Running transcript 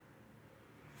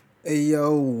Hey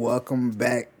yo, welcome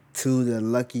back to the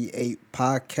Lucky Eight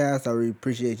podcast. I really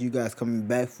appreciate you guys coming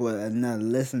back for another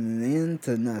listening in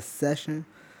to another session.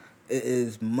 It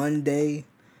is Monday,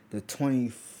 the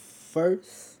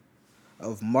 21st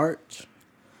of March.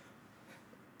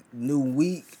 New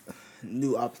week,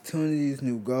 new opportunities,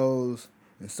 new goals,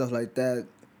 and stuff like that.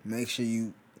 Make sure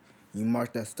you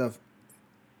mark that stuff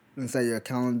inside your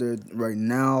calendar right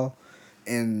now,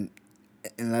 and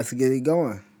let's get it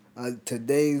going.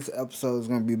 Today's episode is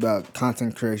going to be about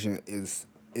content creation.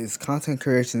 Is content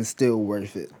creation still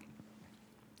worth it?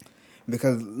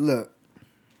 Because look,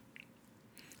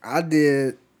 I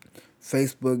did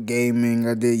Facebook gaming,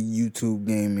 I did YouTube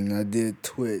gaming, I did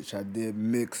Twitch, I did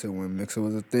Mixer when Mixer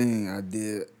was a thing. I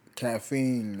did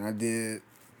Caffeine,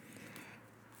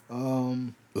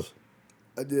 um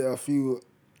I did a few.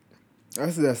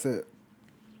 Actually, that's it.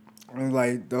 And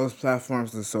like those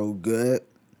platforms are so good.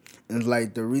 And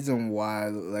like the reason why,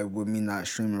 like with me not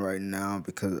streaming right now,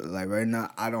 because like right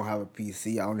now I don't have a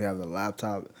PC. I only have a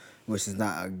laptop, which is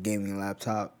not a gaming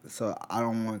laptop. So I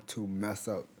don't want to mess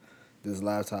up this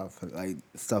laptop for like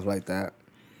stuff like that.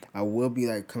 I will be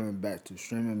like coming back to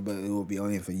streaming, but it will be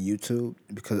only for YouTube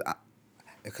because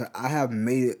I have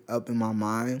made it up in my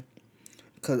mind.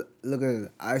 Cause look at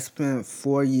it, I spent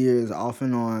 4 years off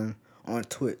and on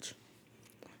Twitch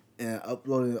and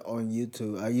uploaded on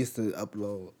YouTube. I used to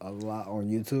upload a lot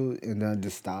on YouTube, and then I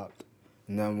just stopped.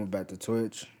 And then I went back to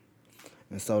Twitch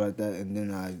and stuff like that. And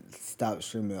then I stopped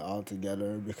streaming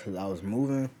altogether because I was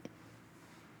moving.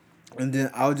 And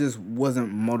then I just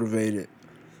wasn't motivated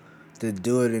to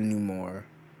do it anymore,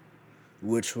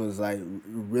 which was like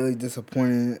really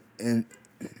disappointing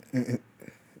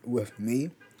with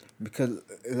me because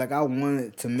like I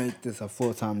wanted to make this a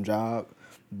full-time job,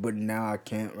 but now I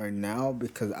can't right now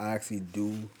because I actually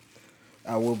do.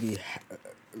 I will be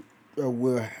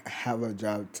will have a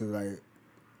job to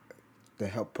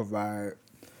help provide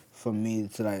for me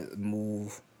to like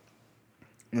move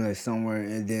like somewhere,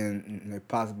 and then like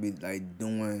possibly like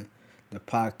doing the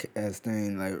podcast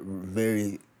thing like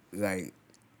like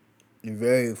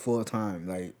very full time,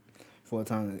 and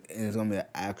it's gonna be an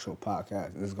actual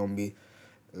podcast. It's gonna be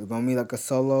like a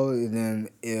solo, and then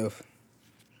if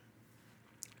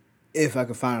I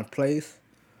can find a place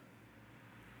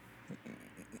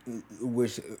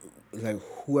which like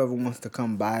whoever wants to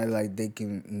come by, like they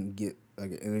can get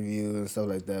like an interview and stuff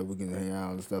like that. We can hang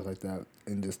out and stuff like that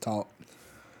and just talk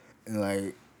and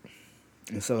like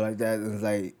and stuff like that. It's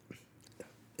like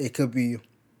it could be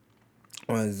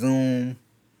on Zoom,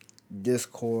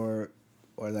 Discord,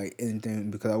 or like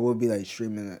anything because I will be like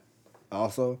streaming it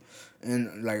also,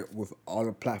 and like with all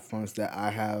the platforms that I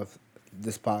have,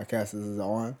 this podcast is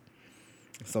on,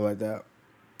 stuff like that.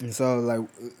 And so like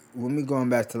when we going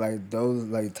back to like those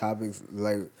like topics,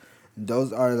 like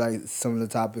those are like some of the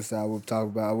topics that I will talk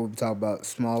about. I will talk about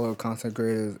smaller content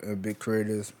creators and big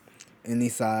creators, any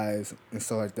size and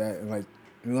stuff like that. And like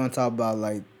we're gonna talk about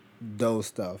like those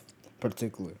stuff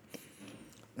particularly.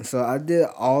 And so I did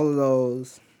all of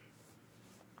those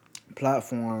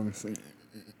platforms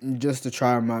just to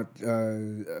try them out,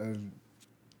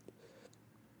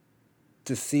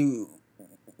 to see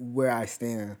where I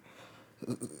stand.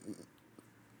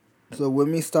 So with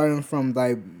me starting from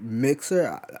like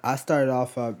Mixer, I started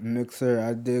off at Mixer.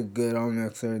 I did good on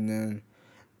Mixer, and then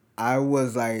I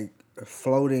was like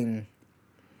floating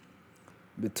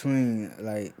between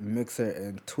like Mixer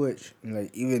and Twitch,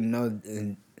 like even though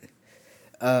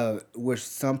which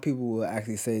some people will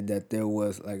actually say that there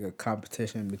was like a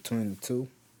competition between the two.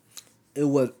 It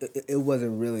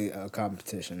wasn't really a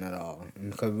competition at all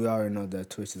because we already know that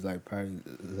Twitch is like probably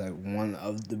like one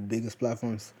of the biggest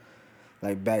platforms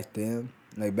like back then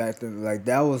like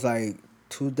that was like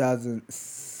 2000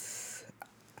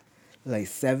 like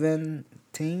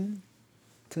 17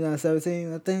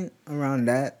 2017 I think around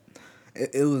that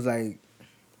it was like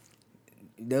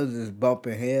there was just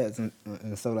bumping heads and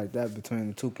stuff like that between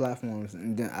the two platforms,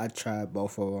 and then I tried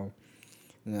both of them,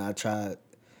 and then I tried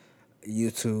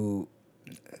YouTube.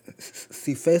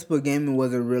 See, Facebook gaming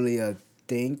wasn't really a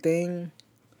thing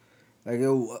like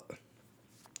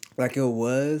like it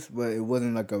was, but it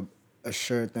wasn't like a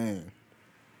sure thing.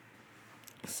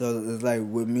 So it's like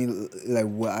with me, like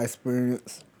what I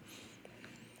experienced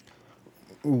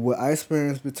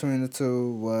between the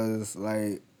two was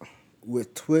like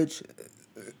with Twitch,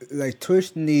 like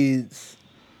Twitch needs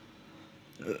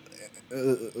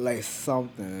like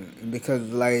something because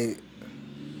like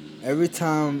every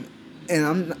time,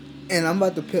 and I'm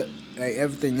about to put like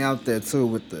everything out there too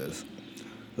with this.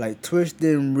 Like Twitch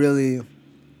didn't really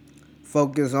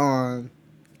focus on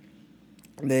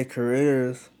their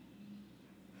creators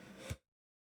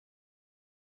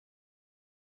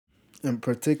and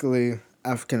particularly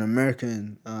African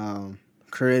American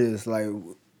creators, like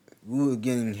we were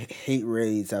getting hate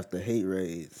raids after hate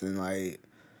raids, and like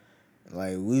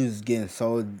we was getting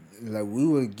so like we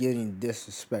were getting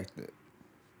disrespected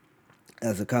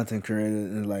as a content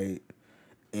creator,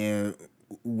 and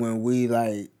when we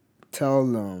like tell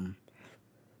them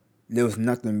there was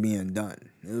nothing being done,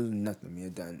 there was nothing being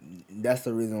done. That's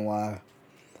the reason why,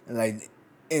 like,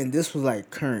 and this was like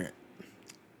current.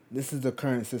 This is the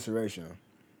current situation.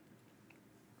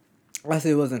 I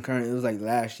say it wasn't current. It was like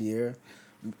last year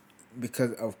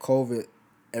because of COVID.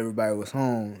 Everybody was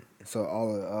home, so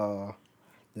all of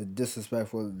the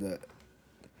disrespectful, the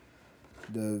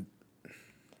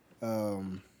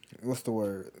what's the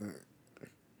word?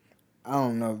 I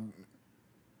don't know,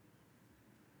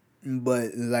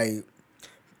 but like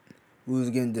we was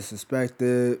getting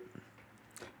disrespected.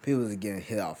 People was getting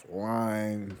hit off the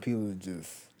line. People was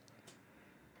just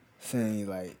saying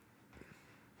like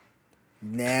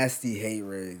nasty hate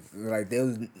raids. Like there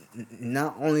was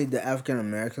not only the African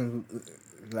Americans,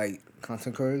 like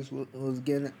content creators was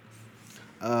getting it.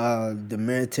 The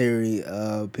military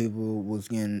people was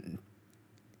getting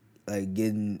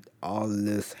all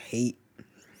this hate,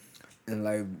 and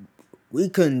like we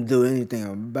couldn't do anything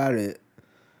about it,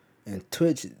 and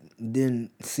Twitch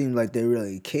didn't seem like they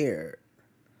really cared,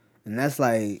 and that's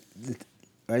like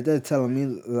right there telling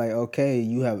me like, okay,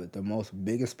 you have the most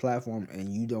biggest platform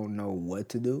and you don't know what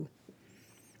to do,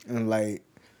 and like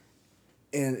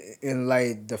and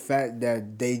like the fact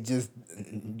that they just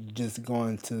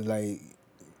going to like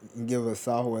give a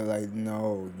software like,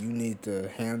 no, you need to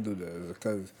handle this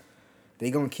because they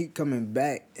gonna keep coming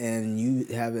back and you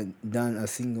haven't done a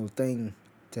single thing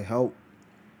to help.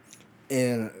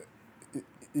 And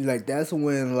like that's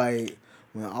when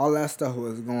all that stuff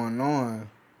was going on,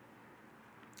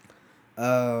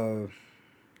 uh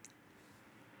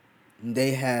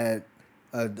they had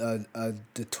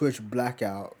the Twitch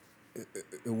blackout,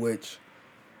 which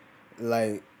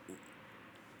like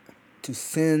to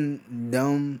send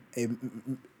them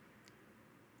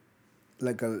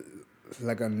like a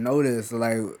a notice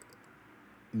like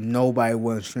nobody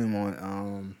would stream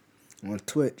on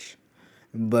Twitch,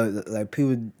 but like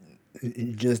people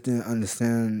just didn't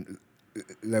understand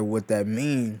like what that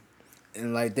mean,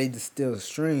 and like they just still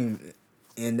streamed,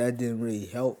 and that didn't really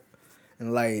help.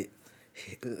 And like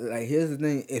here's the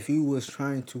thing: if you was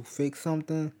trying to fix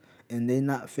something and they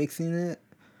not fixing it,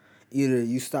 either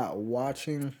you stop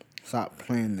watching, stop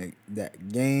playing that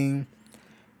game,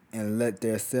 and let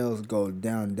their sales go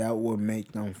down. That will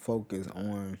make them focus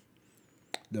on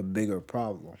the bigger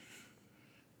problem.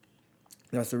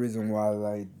 That's the reason why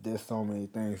like there's so many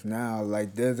things now.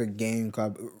 Like there's a game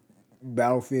called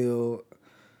Battlefield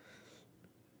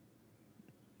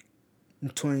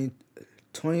 20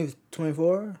 20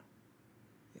 24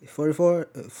 44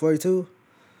 42,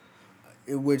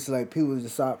 in which like people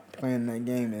just stop playing that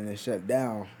game and it shut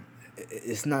down.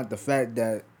 It's not the fact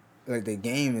that like the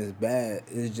game is bad.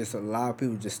 It's just a lot of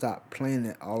people just stop playing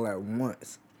it all at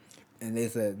once, and they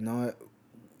said, "No,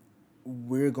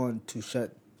 we're going to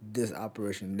shut this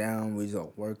operation down. We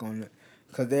just work on it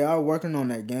because they are working on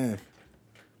that game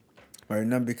right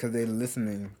now because they're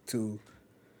listening to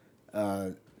uh,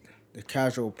 the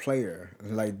casual player.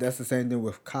 Like that's the same thing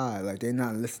with COD. Like they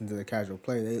not listening to the casual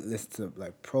player. They listen to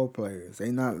like pro players.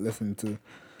 They not listening to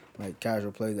like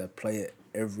casual players that play it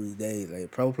every day. Like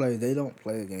pro players, they don't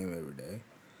play the game every day.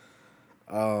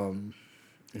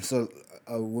 So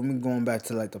when we going back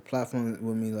to like the platform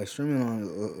when we like streaming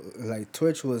on, like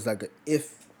Twitch was like a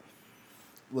if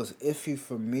was iffy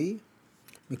for me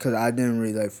because I didn't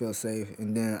really like feel safe,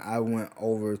 and then I went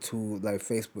over to like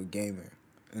Facebook gaming,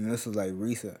 and this was like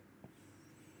recent.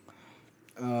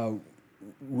 Uh,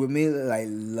 with me like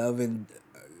loving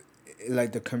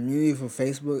like the community for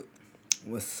Facebook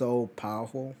was so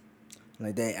powerful.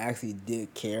 Like they actually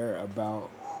did care about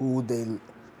who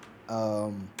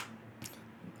um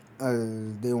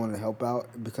they want to help out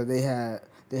because they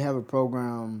have a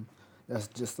program that's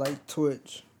just like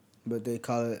Twitch, but they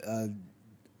call it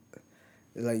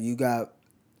like you got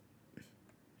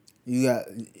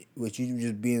what you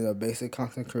just being a basic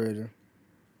content creator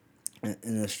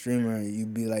and a streamer. You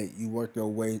be like you work your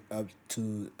way up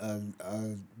to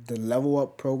the level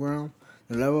up program.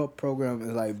 The level up program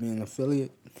is like being an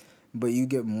affiliate, but you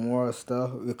get more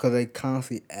stuff because they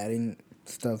constantly adding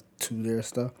stuff to their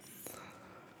stuff,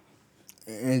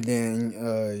 and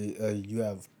then you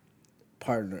have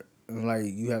partner. Like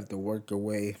you have to work your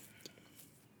way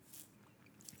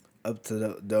up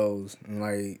to those, and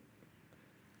like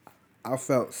I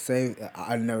felt safe.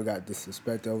 I never got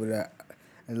disrespected over that.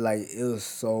 And like it was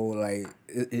so like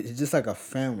it's just like a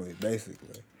family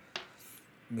basically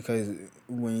because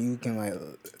when you can like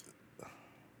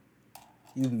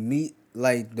you meet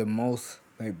like the most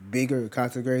like bigger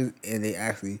content creators and they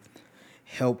actually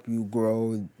help you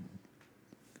grow.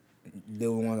 They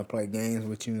would want to play games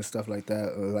with you and stuff like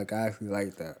that. Or, like I actually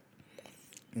like that.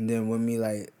 And then with me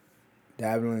like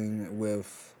dabbling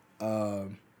with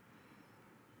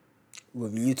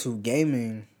YouTube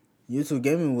gaming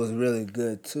was really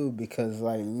good too because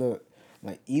like look,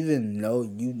 like even though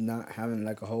you not having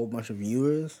like a whole bunch of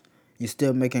viewers, you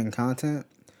still making content,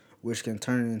 which can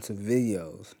turn into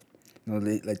videos. You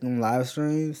know, like them live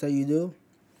streams that you do,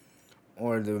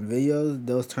 or the videos,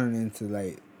 those turn into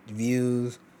like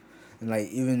views, and like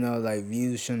even though like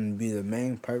views shouldn't be the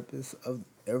main purpose of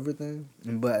everything,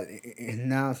 but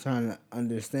now I'm trying to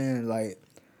understand like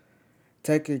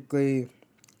technically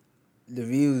the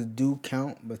views do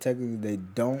count, but technically they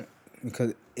don't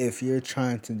because if you're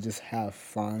trying to just have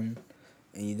fun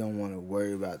and you don't want to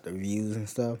worry about the views and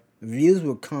stuff, the views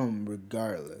will come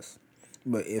regardless.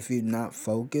 But if you're not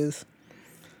focused,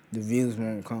 the views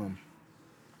won't come.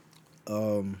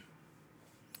 Um,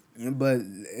 but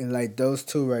and like those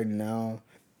two right now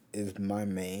is my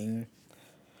main.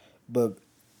 But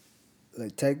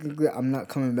like technically, I'm not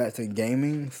coming back to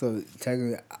gaming, so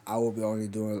technically I will be only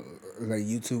doing like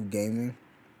YouTube gaming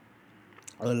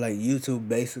or like YouTube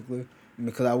basically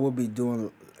because I will be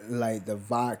doing like the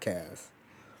vodcast.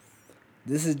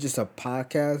 This is just a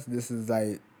podcast. This is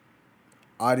like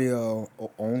audio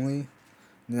only.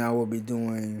 Then I will be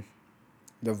doing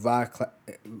the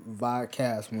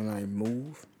vodcast when I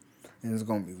move, and it's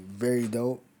gonna be very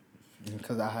dope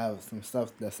because I have some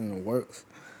stuff that's in the works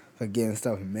for getting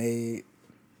stuff made,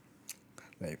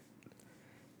 like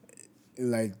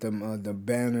the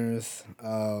banners,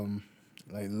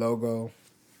 like logo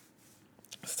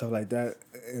stuff like that.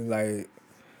 And like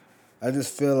I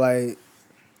just feel like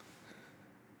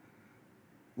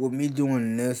with me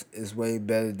doing this is way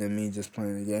better than me just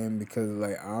playing the game because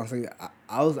like honestly,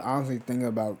 I was honestly thinking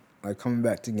about like coming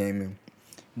back to gaming,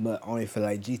 but only for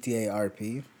like GTA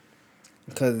RP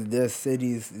because there's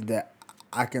cities that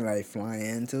I can like fly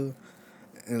into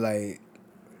and like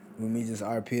with me just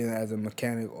RPing as a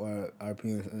mechanic or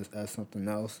RPing as something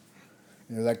else.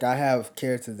 And, like I have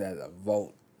characters that are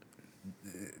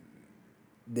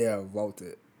they are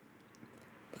vaulted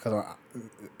because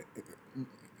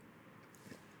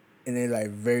and they like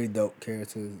very dope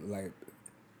characters. Like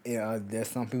there's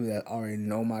some people that already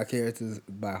know my characters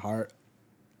by heart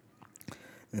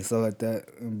and stuff like that.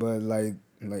 But like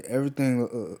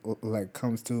everything like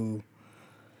comes to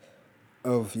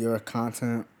of your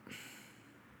content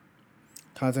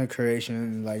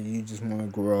creation. Like you just want to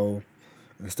grow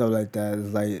and stuff like that.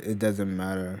 It's like it doesn't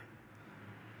matter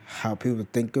how people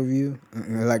think of you.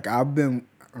 And, like I've been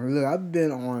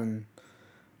on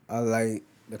like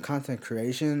the content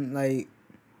creation like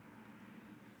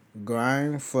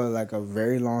grind for like a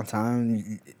very long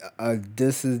time.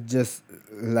 This is just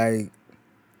like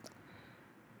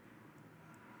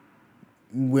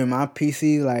when my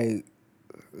PC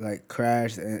like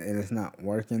crashed and it's not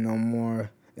working no more.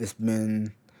 It's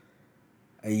been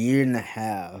a year and a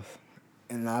half,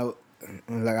 and I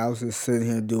was just sitting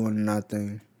here doing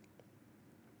nothing.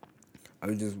 I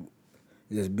was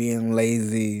just being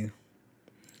lazy,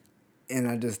 and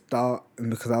I just thought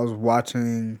because I was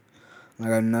watching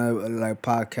like another like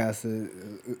podcast,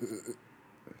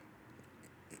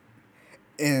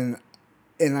 and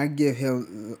I give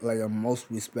him like the most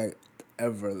respect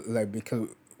ever, like because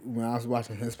when I was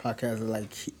watching his podcast,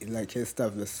 like his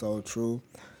stuff is so true,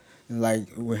 and like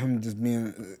with him just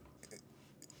being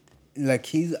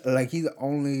he's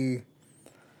only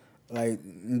like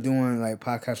doing like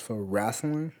podcasts for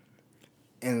wrestling,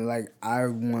 and like I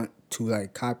want to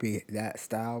like copy that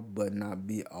style, but not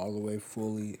be all the way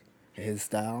fully his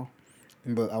style,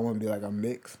 but I want to be like a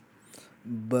mix.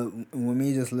 But when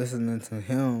me just listening to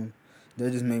him,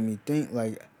 that just made me think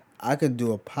like I could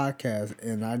do a podcast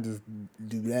and I just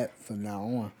do that from now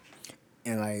on.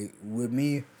 And like with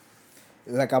me,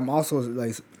 like I'm also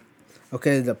like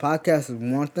okay, the podcast is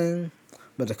one thing,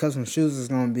 but the custom shoes is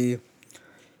gonna be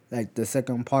like the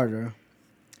second parter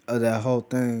of that whole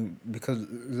thing because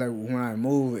like when I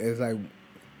move, it's like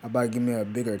about to give me a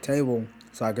bigger table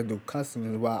so I could do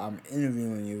customs while I'm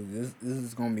interviewing you. This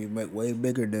is gonna be way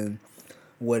bigger than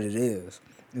what it is.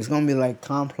 It's gonna be like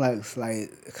complex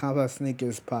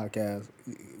sneakers podcast,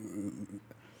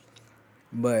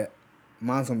 but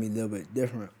mine's gonna be a little bit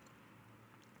different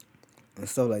and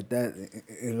stuff like that.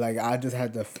 Like I just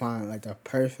had to find like a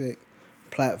perfect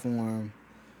platform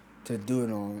to do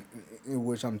it on,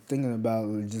 which I'm thinking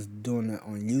about just doing it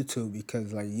on YouTube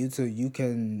because like YouTube you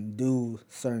can do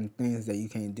certain things that you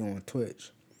can't do on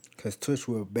Twitch, because Twitch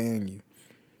will ban you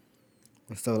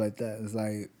and stuff like that. It's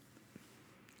like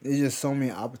there's just so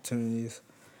many opportunities,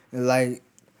 and like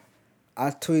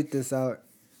I tweet this out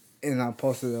and I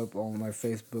posted it up on my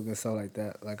Facebook and stuff like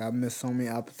that. Like I missed so many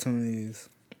opportunities.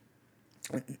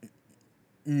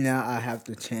 Now I have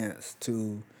the chance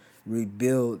to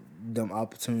rebuild them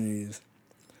opportunities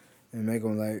and make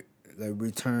them like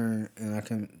return, and I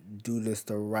can do this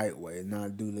the right way,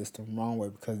 not do this the wrong way,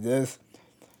 because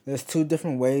there's two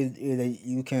different ways that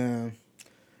you can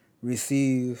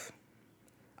receive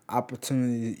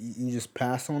opportunities. You just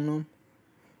pass on them,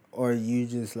 or you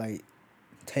just like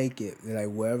take it. Like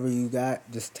wherever you got,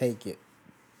 just take it.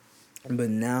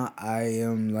 But now I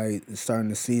am like starting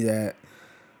to see that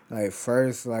like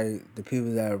first like the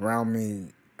people that are around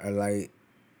me are like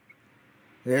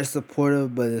they're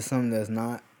supportive, but it's something that's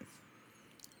not.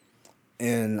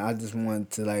 And I just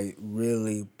want to like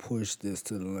really push this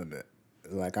to the limit.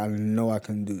 Like I know I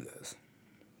can do this.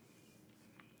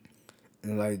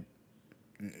 And like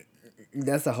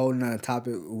that's a whole nother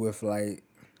topic with like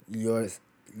your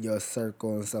your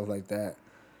circle and stuff like that.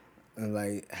 And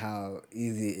like how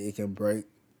easy it can break.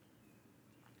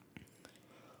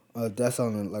 That's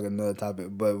on like another topic.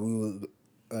 But we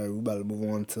about to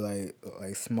move on to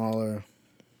like smaller,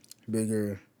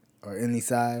 bigger, or any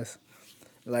size.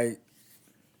 Like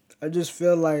I just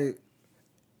feel like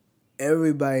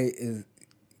everybody is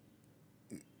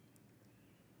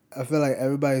I feel like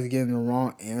everybody's getting the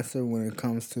wrong answer when it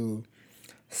comes to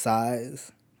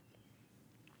size.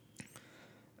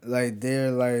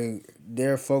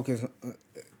 They're focused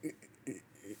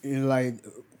like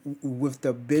with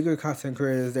the bigger content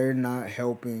creators, they're not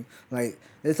helping. Like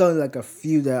there's only like a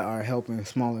few that are helping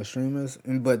smaller streamers,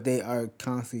 but they are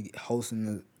constantly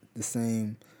hosting the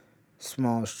same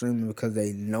small streamer because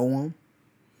they know them.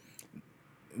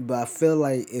 But I feel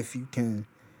like if you can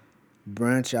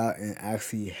branch out and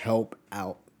actually help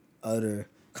out other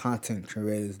content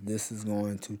creators, this is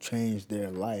going to change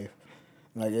their life.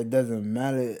 Like it doesn't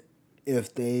matter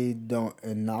if they don't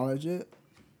acknowledge it,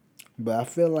 but I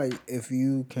feel like if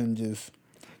you can just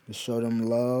show them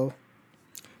love,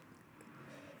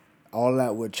 all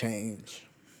that would change.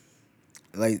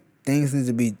 Like things need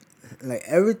to be like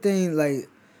everything like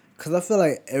cause I feel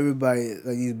like everybody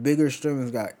like these bigger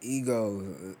streamers got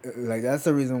egos. Like that's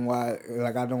the reason why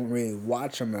like I don't really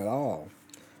watch them at all.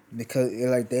 Because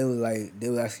like they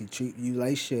would actually treat you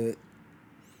like shit.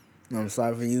 I'm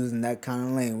sorry for using that kind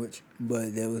of language,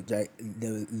 but they was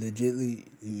legitly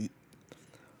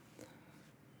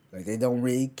like they don't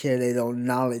really care. They don't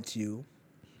acknowledge you.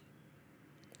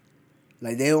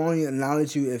 Like they only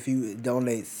acknowledge you if you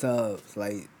donate subs,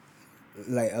 like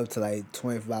up to like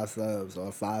 25 subs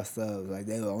or 5 subs. Like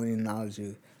they will only acknowledge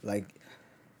you. Like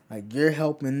you're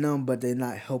helping them, but they're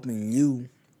not helping you.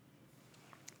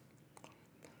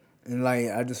 And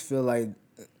like I just feel like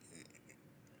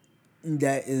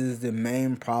that is the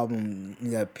main problem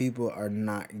that people are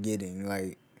not getting.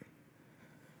 Like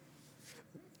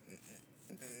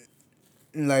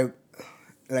like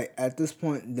at this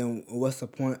point, then what's the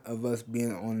point of us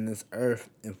being on this earth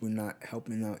if we're not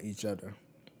helping out each other?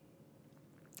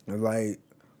 Like,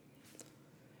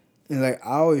 and like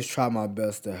I always try my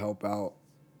best to help out.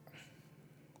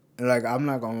 And like I'm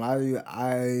not gonna lie to you,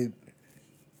 I'm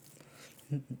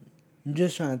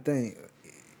just trying to think,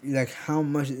 like how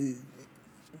much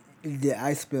did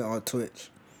I spend on Twitch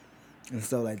and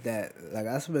stuff like that. Like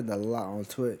I spent a lot on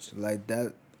Twitch, like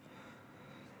that,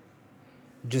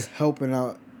 just helping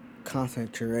out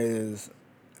content creators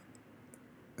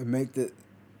and make the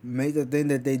thing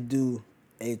that they do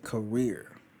a career.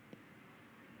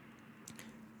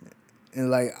 And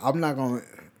like I'm not gonna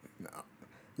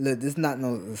look. This is not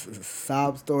no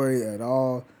sob story at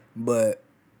all, but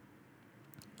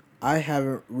I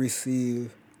haven't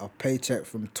received a paycheck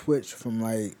from Twitch from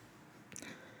like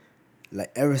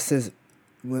ever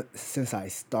since I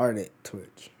started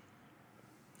Twitch.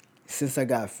 Since I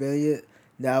got affiliate,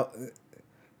 that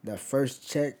that first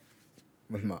check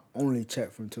was my only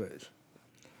check from Twitch.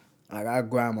 Like I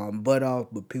grind my butt off,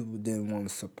 but people didn't want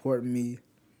to support me.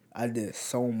 I did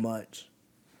so much,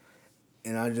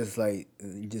 and I just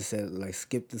said like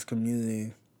skip this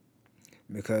community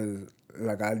because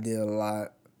like I did a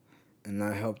lot and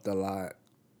I helped a lot.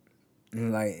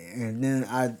 And then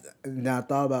I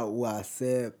thought about what I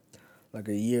said like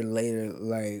a year later,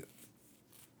 like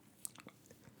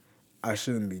I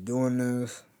shouldn't be doing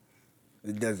this.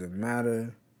 It doesn't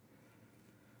matter.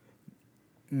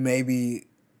 Maybe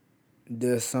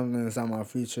there's something inside my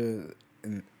future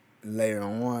and later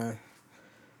on.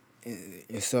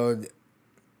 And so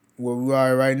where we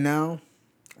are right now,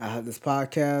 I have this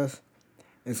podcast.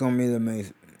 It's gonna be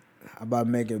about to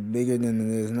make it bigger than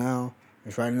it is now.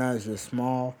 It's right now it's just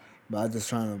small, but I'm just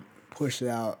trying to push it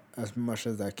out as much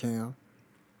as I can.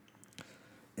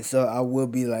 And so I will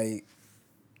be like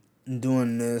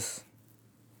doing this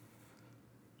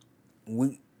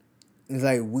week. It's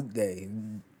like weekday.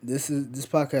 This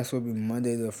podcast will be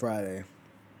Monday to Friday.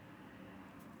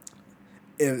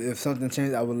 If something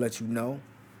changed, I will let you know.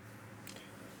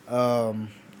 Um,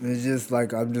 it's just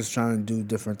like I'm just trying to do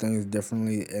different things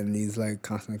differently, and these like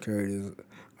content creators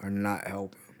are not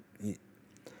helping.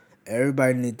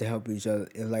 Everybody need to help each other.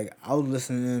 And like I was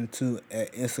listening to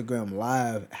at Instagram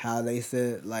Live how they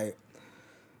said like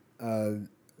uh,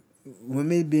 with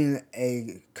me being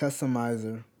a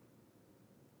customizer,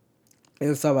 it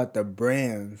was talking about the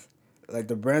brands. Like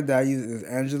the brand that I use is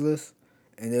Angelus,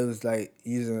 and it was like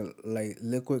using like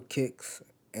Liquid Kicks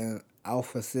and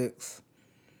Alpha Six,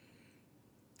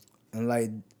 and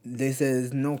like they said,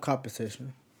 there's no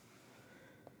competition.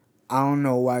 I don't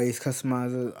know why these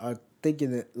customizers are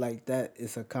thinking it like that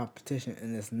it's a competition,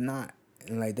 and it's not.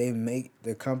 And like they make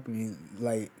the company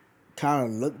like kind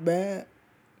of look bad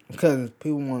because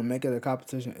people want to make it a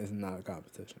competition. It's not a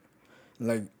competition.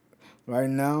 Like right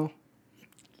now,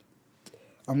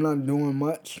 I'm not doing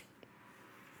much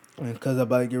because I'm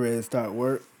about to get ready to start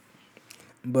work.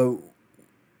 But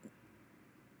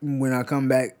when I come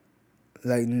back,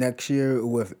 like next year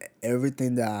with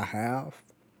everything that I have,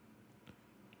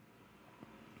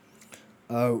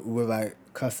 with like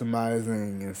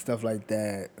customizing and stuff like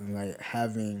that, and like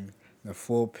having the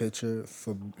full picture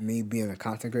for me being a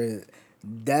content creator,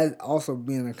 that also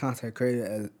being a content creator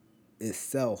as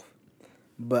itself.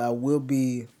 But I will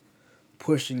be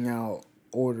pushing out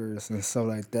orders and stuff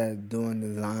like that, doing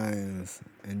designs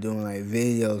and doing like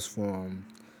videos for them,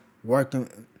 working,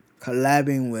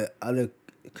 collabing with other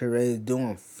creators,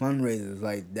 doing fundraisers.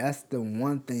 Like that's the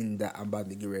one thing that I'm about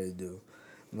to get ready to do.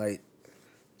 Like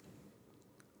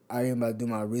I am about to do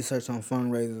my research on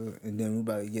fundraisers, and then we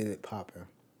about to get it popping.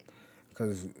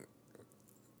 Cause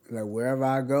like wherever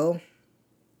I go,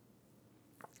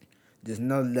 just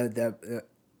know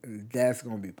that's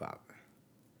gonna be popping.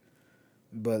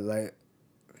 But like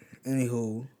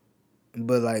anywho,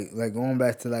 but like going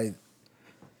back to like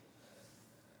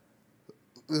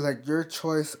your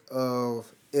choice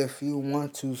of if you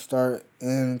want to start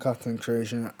in content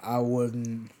creation, I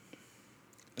wouldn't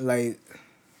like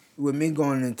with me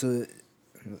going into it,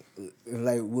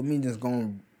 like with me just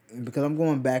going because I'm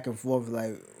going back and forth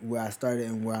like where I started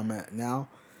and where I'm at now.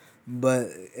 But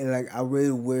like I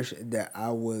really wish that I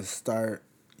would start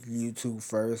YouTube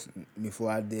first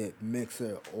before I did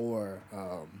Mixer or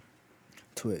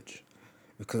Twitch,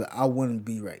 because I wouldn't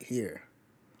be right here.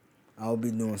 I would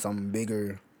be doing something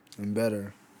bigger and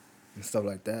better and stuff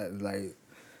like that. Like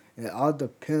it all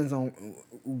depends on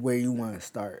where you want to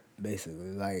start,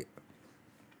 basically. Like,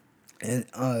 and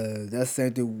that's the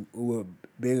same thing with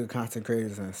bigger content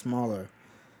creators and smaller.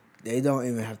 They don't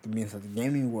even have to be inside the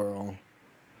gaming world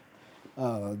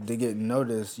to get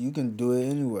noticed. You can do it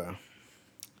anywhere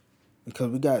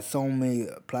because we got so many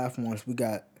platforms. We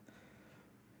got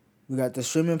the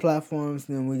streaming platforms,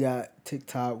 then we got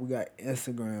TikTok, we got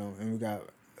Instagram, and we got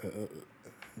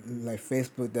like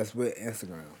Facebook. That's with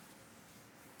Instagram.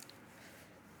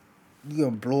 You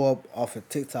can blow up off of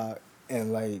TikTok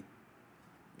and like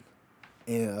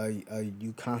and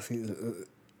you constantly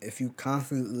if you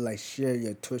constantly like share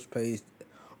your Twitch page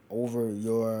over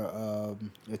your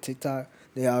TikTok,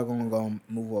 they are gonna go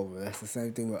move over. That's the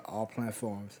same thing with all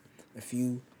platforms. If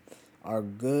you are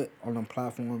good on a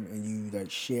platform and you like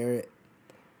share it,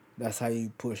 that's how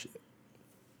you push it.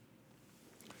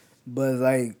 But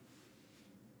like,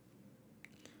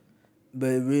 but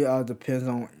it really all depends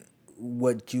on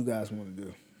what you guys want to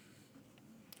do.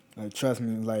 Like, trust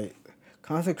me, like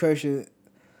content creation,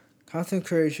 content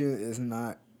creation is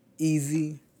not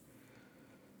easy.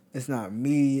 It's not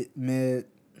mid.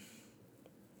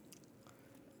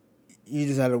 You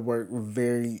just have to work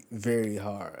very, very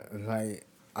hard. Like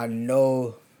I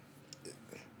know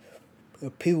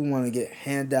people want to get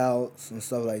handouts and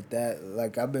stuff like that.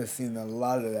 Like I've been seeing a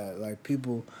lot of that. Like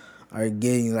people are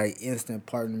getting like instant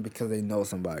partner because they know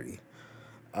somebody.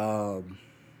 Um,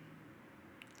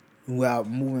 without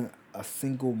moving a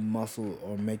single muscle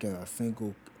or making a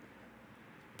single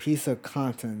piece of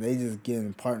content, they just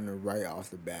getting partner right off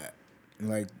the bat.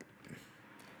 Like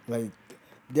like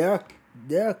there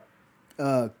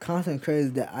are content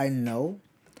creators that I know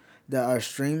that are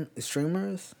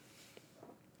streamers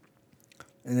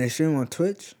and they stream on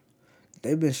Twitch.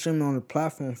 they've been streaming on the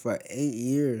platform for 8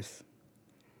 years,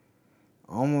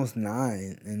 almost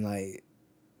 9, and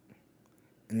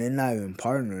they're not even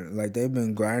partnered. Like they've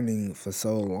been grinding for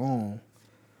so long,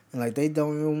 and like they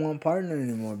don't even want partner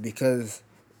anymore because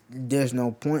there's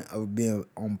no point of being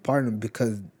on partner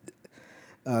because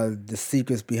the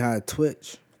secrets behind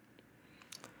Twitch.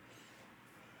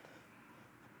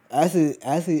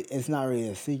 Actually, it's not really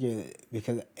a secret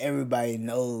because everybody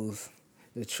knows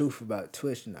the truth about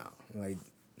Twitch now. Like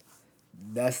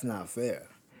that's not fair,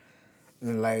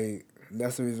 and like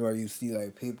that's the reason why you see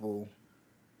like people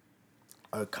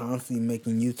are constantly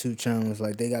making YouTube channels.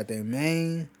 Like they got their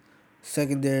main,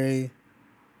 secondary.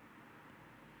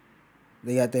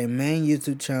 They got their main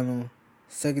YouTube channel,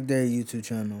 secondary YouTube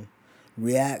channel,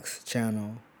 reacts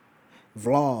channel,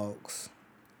 vlogs,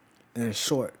 and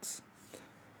shorts.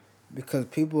 Because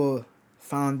people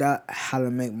found out how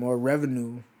to make more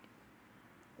revenue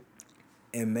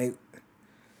and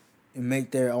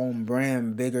make their own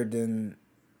brand bigger than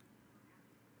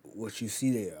what you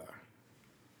see they are.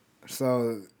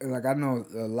 So like I know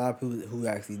a lot of people who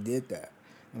actually did that.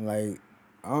 And like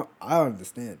I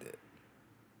understand it.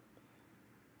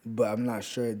 But I'm not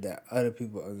sure that other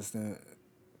people understand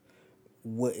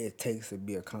what it takes to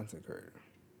be a content creator.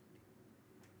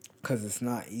 Cause it's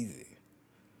not easy.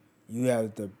 You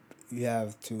have to you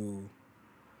have to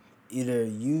either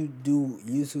you do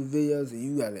YouTube videos and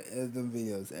you gotta edit them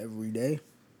videos every day.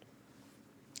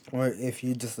 Or if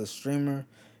you're just a streamer,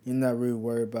 you're not really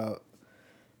worried about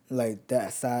like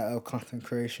that side of content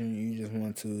creation. You just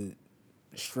want to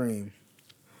stream.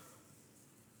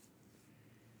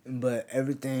 But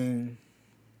everything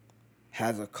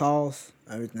has a cost.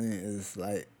 Everything is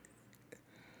like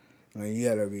you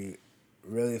gotta be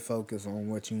really focused on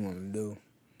what you want to do.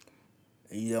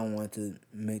 You don't want to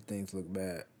make things look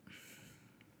bad.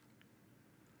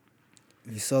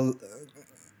 So,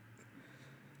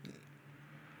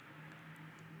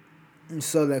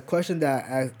 so the question that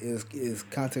I ask is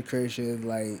content creation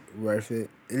like worth it?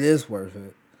 It is worth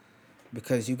it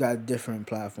because you got different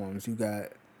platforms. You got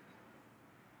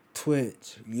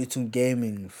Twitch, YouTube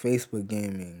gaming, Facebook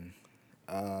gaming,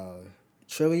 uh,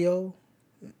 Trilio.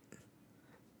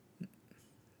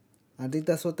 I think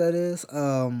that's what that is.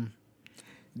 You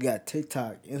got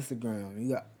TikTok, Instagram.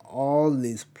 You got all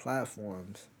these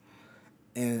platforms,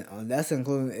 and that's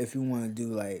including if you want to do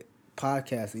like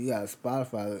podcasts. You got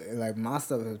Spotify. Like my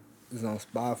stuff is on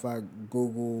Spotify,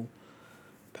 Google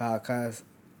Podcast,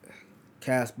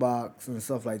 Castbox, and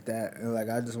stuff like that. And like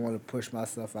I just want to push my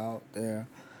stuff out there.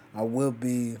 I will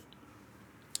be,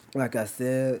 like I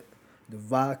said, the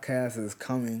vodcast is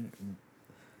coming,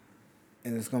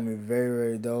 and it's gonna be very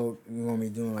very dope. We're gonna be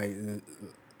doing like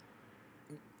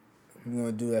we're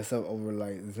gonna do that stuff over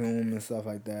like Zoom and stuff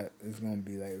like that. It's gonna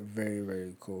be like very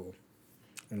very cool.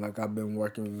 And like I've been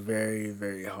working very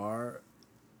very hard.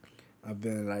 I've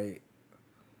been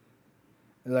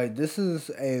like this is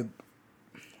a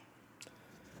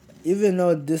even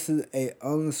though this is a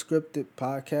unscripted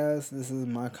podcast, this is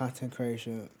my content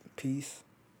creation piece.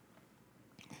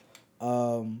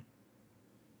 Um,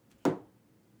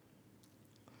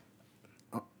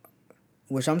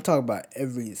 which I'm talking about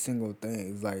every single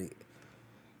thing. It's like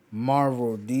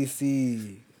Marvel,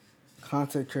 DC,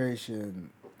 content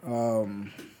creation,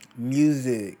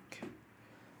 music.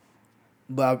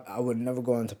 But I would never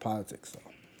go into politics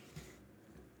though.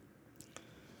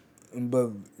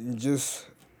 But just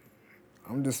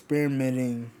I'm just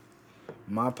experimenting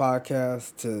my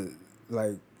podcast to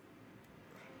like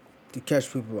to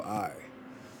catch people's eye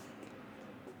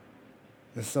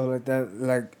and stuff like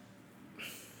that.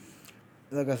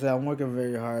 Like I said, I'm working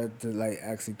very hard to like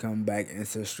actually come back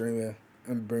into streaming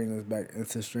and bring us back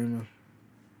into streaming.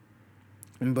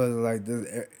 But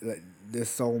there's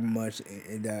so much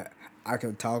in that I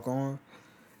can talk on,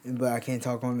 but I can't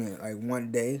talk on it like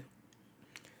one day.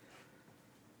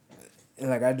 And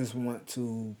like I just want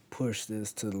to push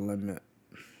this to the limit.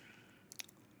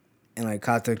 And like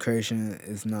content creation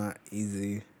is not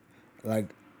easy. Like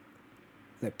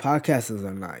podcasts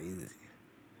are not easy.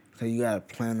 So you gotta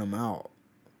plan them out.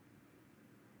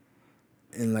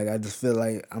 And like I just feel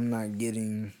like I'm not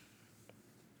getting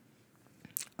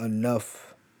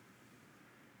enough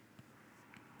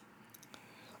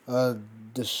uh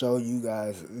to show you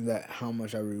guys that how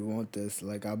much I really want this.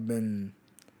 Like I've been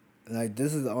like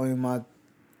this is only my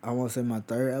I want to say my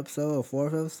third episode or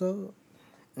fourth episode.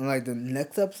 And like the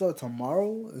next episode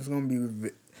tomorrow is gonna be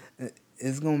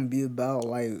it's gonna be about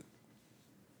like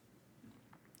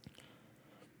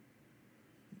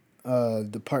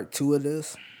the part two of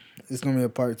this. It's gonna be a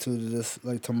part two to this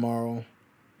like tomorrow.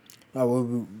 I will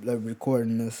be like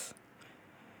recording this.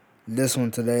 this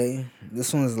one today.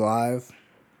 This one's live,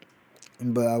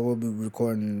 but I will be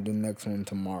recording the next one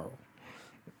tomorrow.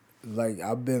 Like,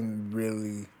 I've been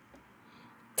really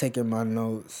taking my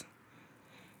notes,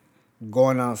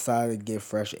 going outside to get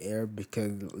fresh air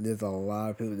because there's a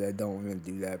lot of people that don't even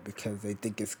do that because they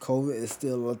think it's COVID is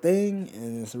still a thing,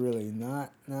 and it's really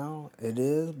not now. It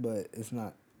is, but it's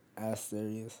not as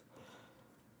serious.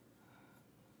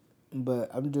 But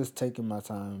I'm just taking my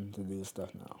time to do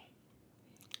stuff now.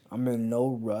 I'm in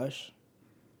no rush.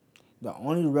 The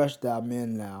only rush that I'm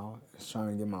in now is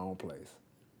trying to get my own place.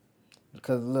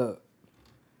 Because look,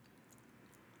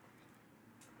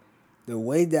 the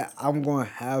way that I'm going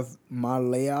to have my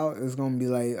layout is going to be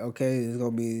like, okay, it's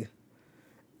going to be,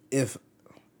 if,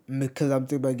 because I'm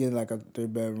thinking about getting like a 3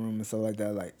 bedroom and stuff like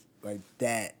that, like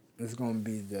that is going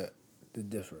to be the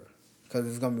differ. Because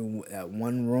it's going to be at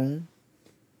one room.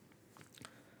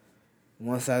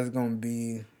 One side is going to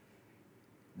be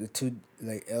the two,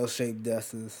 like, L-shaped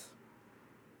desks,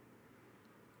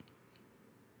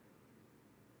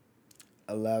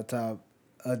 a laptop,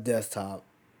 a desktop,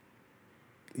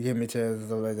 you get me, chairs and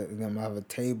stuff like that. And then I'm gonna have a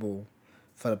table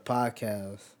for the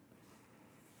podcast.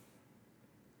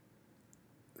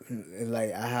 And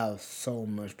like, I have so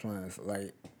much plans.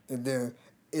 Like, and then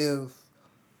if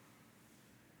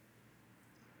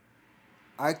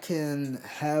I can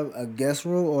have a guest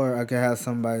room, or I can have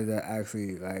somebody that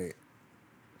actually like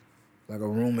a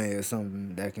roommate or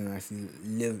something that can actually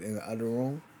live in the other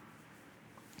room,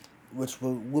 which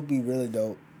would be really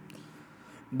dope.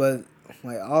 But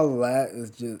like, all of that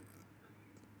is just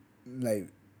like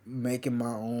making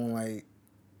my own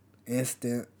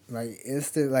instant like,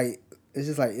 it's just like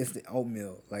instant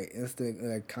oatmeal, like instant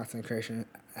like concentration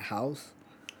house.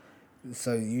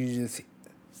 So you just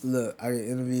look, I can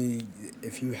interview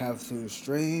if you have to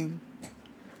stream.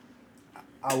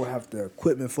 I will have the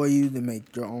equipment for you to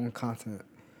make your own content,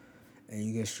 and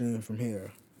you can stream from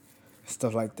here,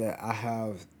 stuff like that. I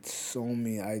have so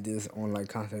many ideas on like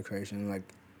content creation. Like,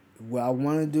 what I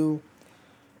want to do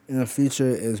in the future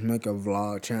is make a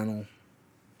vlog channel.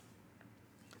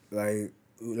 Like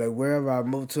wherever I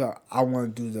move to, I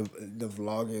want to do the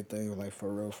vlogging thing, like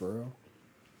for real, for real.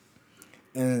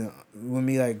 And with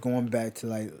me like going back to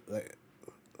like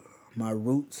my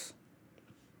roots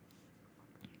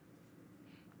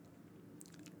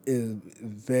is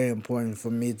very important for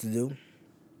me to do.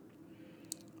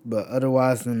 But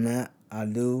otherwise than that, I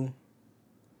do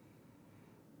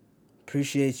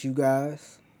appreciate you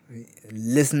guys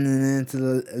listening in to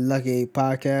the Lucky 8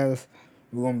 podcast.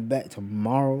 We're going to be back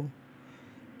tomorrow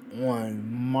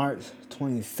on March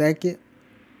 22nd.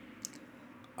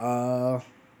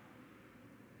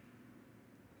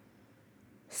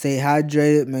 Stay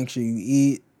hydrated. Make sure you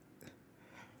eat,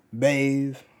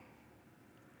 bathe,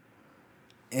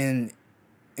 and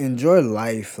enjoy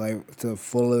life like to the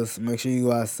fullest. Make sure you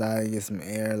go outside and get some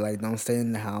air. Like, don't stay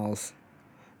in the house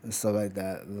and stuff like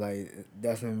that. Like,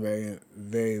 that's been very,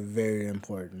 very, very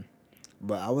important.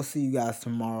 But I will see you guys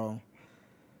tomorrow.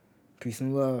 Peace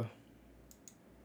and love.